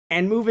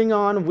And moving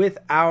on with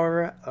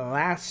our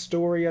last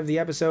story of the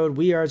episode,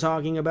 we are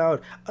talking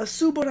about a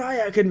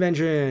Tsuburaya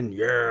convention.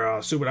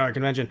 Yeah, Tsuburaya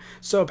convention.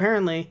 So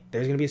apparently,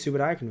 there's going to be a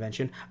Tsuburaya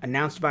convention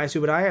announced by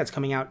Tsuburaya. It's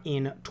coming out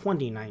in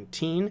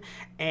 2019,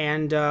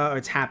 and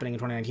it's happening in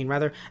 2019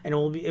 rather, and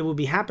it will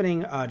be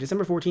happening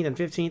December 14th and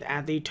 15th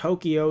at the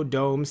Tokyo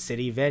Dome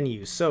City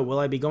venue. So will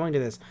I be going to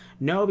this?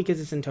 No, because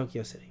it's in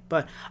Tokyo City.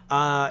 But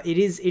it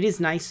is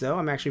nice though.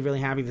 I'm actually really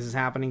happy this is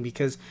happening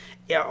because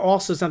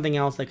also something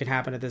else that could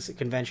happen at this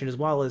convention as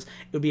well is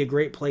it would be a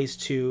great place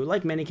to,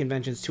 like many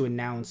conventions, to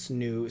announce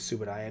new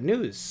Tsuburaya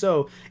news.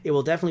 So it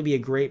will definitely be a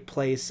great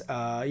place,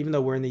 even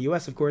though we're in the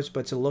U.S. of course,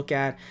 but to look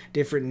at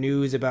different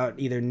news about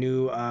either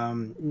new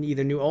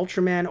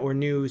Ultraman or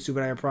new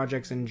Tsuburaya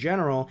projects in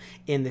general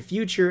in the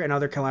future, and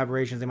other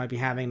collaborations they might be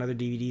having, and other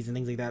DVDs and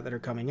things like that that are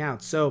coming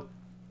out. So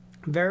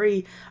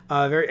very,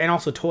 and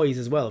also toys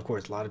as well, of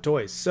course, a lot of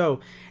toys.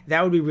 So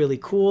that would be really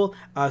cool.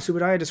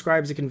 Tsuburaya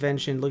describes the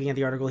convention, looking at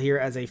the article here,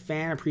 as a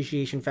fan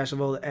appreciation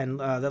festival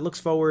and that looks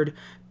forward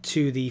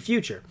to the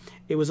future.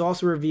 It was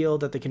also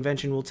revealed that the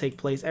convention will take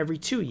place every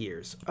 2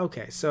 years.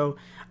 Okay, so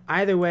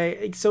either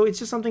way, so it's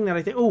just something that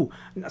I think, oh,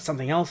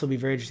 something else will be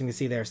very interesting to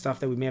see there, stuff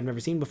that we may have never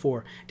seen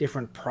before,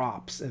 different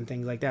props and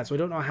things like that. So I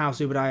don't know how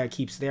Tsuburaya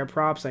keeps their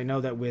props. I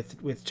know that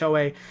with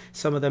Toei,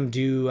 some of them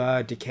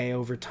do decay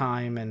over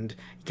time, and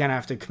you kind of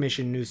have to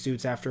commission new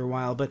suits after a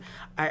while, but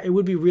it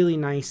would be really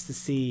nice to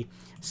see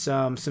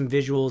some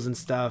visuals and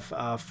stuff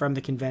from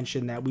the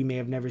convention that we may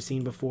have never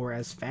seen before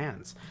as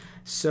fans.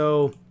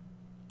 So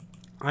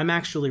I'm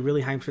actually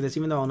really hyped for this,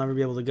 even though I'll never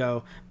be able to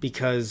go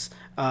because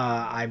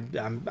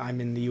I'm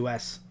in the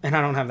U.S. and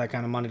I don't have that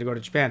kind of money to go to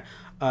Japan,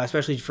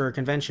 especially for a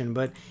convention.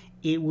 But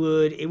it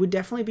would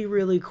definitely be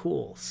really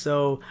cool.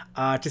 So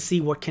to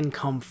see what can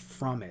come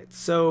from it.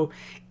 So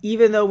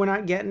even though we're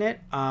not getting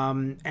it,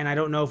 and I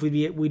don't know if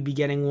we'd be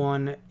getting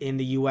one in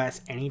the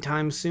U.S.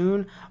 anytime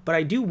soon, but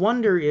I do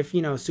wonder if,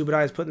 you know,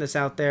 Tsuburaya is putting this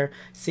out there,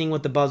 seeing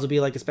what the buzz will be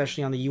like,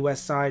 especially on the U.S.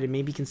 side, and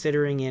maybe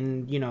considering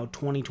in, you know,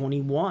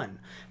 2021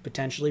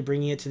 potentially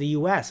bringing it to the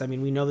U.S. I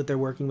mean, we know that they're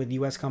working with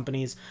U.S.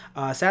 companies,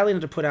 sadly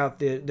not to put out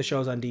the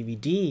shows on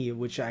DVD,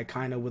 which I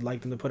kind of would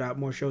like them to put out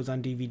more shows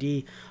on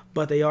DVD,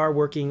 but they are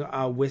working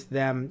with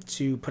them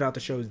to put out the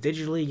shows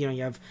digitally. You know,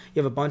 you have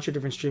a bunch of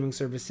different streaming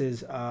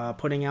services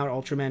putting out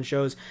Ultraman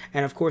shows,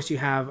 and of course you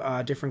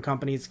have different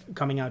companies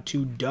coming out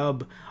to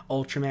dub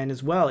Ultraman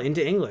as well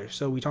into English.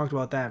 So we talked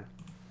about that,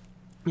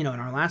 you know, in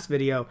our last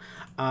video.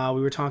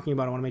 We were talking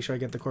about, I want to make sure I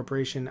get the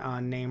corporation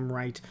name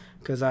right,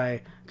 because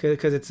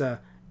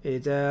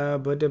where's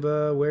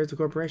the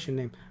corporation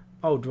name?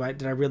 Oh,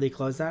 did I really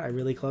close that? I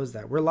really closed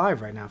that. We're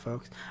live right now,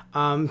 folks.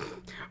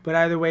 But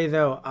either way,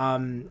 though,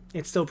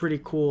 it's still pretty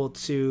cool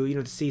to, you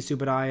know, to see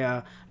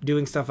Tsuburaya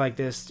doing stuff like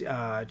this,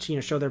 to, you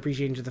know, show their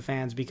appreciation to the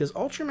fans, because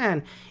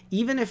Ultraman,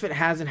 even if it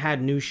hasn't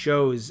had new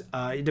shows,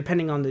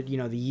 depending on the, you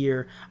know, the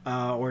year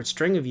or its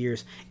string of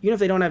years, even if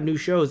they don't have new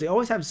shows, they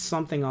always have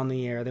something on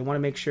the air. They want to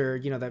make sure,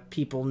 you know, that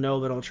people know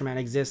that Ultraman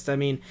exists. I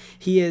mean,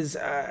 he is,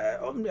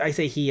 I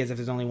say he as if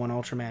there's only one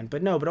Ultraman,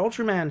 but no, but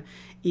Ultraman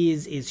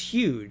is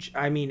huge.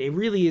 I mean, it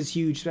really is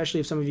huge,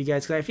 especially if some of you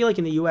guys, because I feel like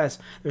in the US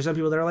there's some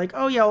people that are like,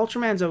 oh yeah,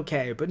 Ultraman's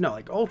okay, but no,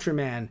 like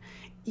Ultraman,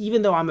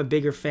 even though I'm a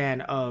bigger fan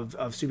of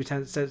Super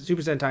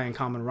Sentai and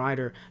Kamen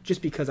Rider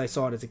just because I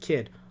saw it as a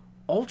kid,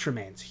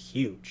 Ultraman's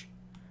huge.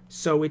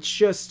 So it's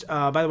just,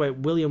 by the way,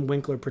 William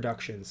Winkler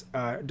Productions,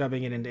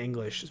 dubbing it into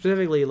English,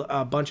 specifically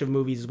a bunch of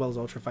movies as well as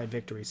Ultra Fight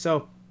Victory.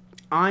 So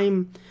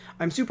I'm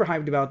super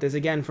hyped about this,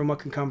 again, from what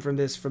can come from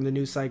this, from the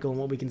news cycle and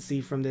what we can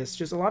see from this.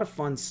 Just a lot of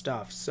fun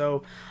stuff.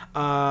 So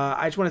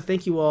I just want to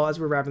thank you all, as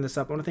we're wrapping this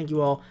up, I want to thank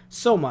you all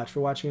so much for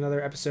watching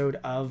another episode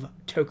of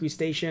Toku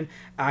Station,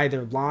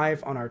 either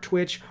live on our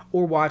Twitch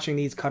or watching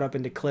these cut up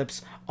into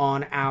clips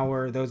on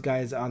those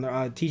guys on the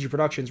TG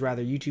Productions,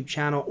 rather, YouTube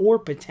channel, or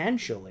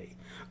potentially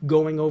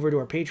going over to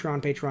our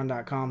Patreon,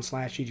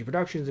 patreon.com/TG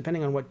Productions,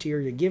 depending on what tier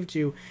you give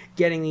to,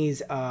 getting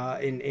these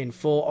in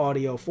full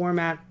audio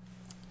format,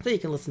 so you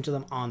can listen to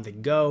them on the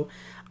go.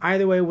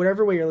 Either way,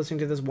 whatever way you're listening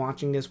to this,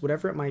 watching this,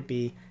 whatever it might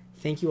be,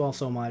 thank you all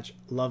so much.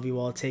 Love you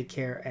all. Take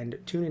care, and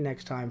tune in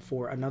next time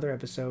for another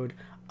episode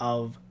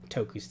of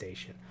Toku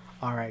Station.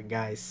 All right,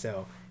 guys,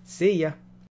 so see ya.